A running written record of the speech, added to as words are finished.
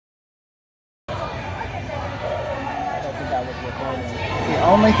The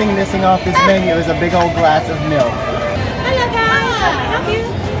only thing missing off this menu is a big old glass of milk. Hello guys, how can I help you?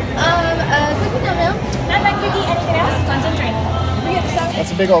 Cookie no milk. Not like cookie, anything else? Concentrate.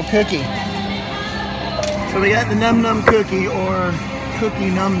 That's a big old cookie. So we got the Num Num cookie or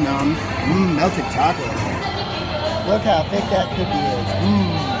Cookie Num Num. Melted chocolate. Look how thick that cookie is.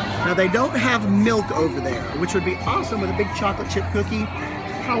 Now they don't have milk over there, which would be awesome with a big chocolate chip cookie.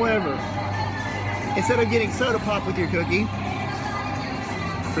 However, instead of getting soda pop with your cookie,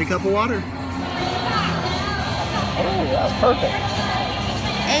 free cup of water. Oh, that was perfect.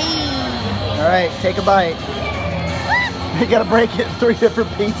 Hey. All right, take a bite. You gotta break it in 3 different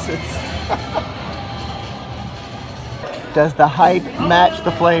pieces. Does the hype match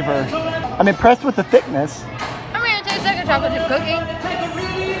the flavor? I'm impressed with the thickness. I mean, it tastes like a chocolate chip cookie.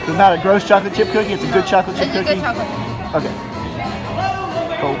 It's not a gross chocolate chip cookie, it's a good chocolate chip cookie? It's a good chocolate chip. Okay.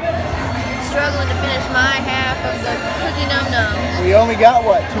 Cool. Struggling to finish my half of the cookie num num. We only got,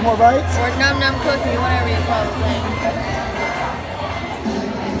 what, 2 more bites? Or num num cookie, whatever you call the thing.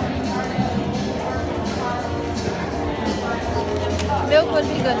 Milk would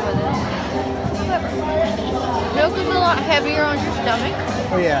be good with it. However, milk is a lot heavier on your stomach.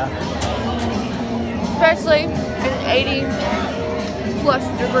 Oh yeah. Especially in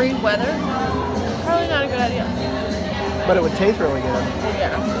 80+ degree weather. Probably not a good idea. But it would taste really good.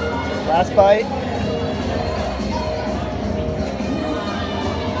 Yeah. Last bite.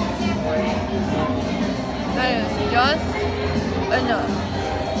 That is just enough.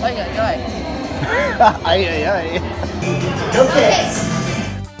 Ay, ay, ay. Ay, ay, ay. Okay.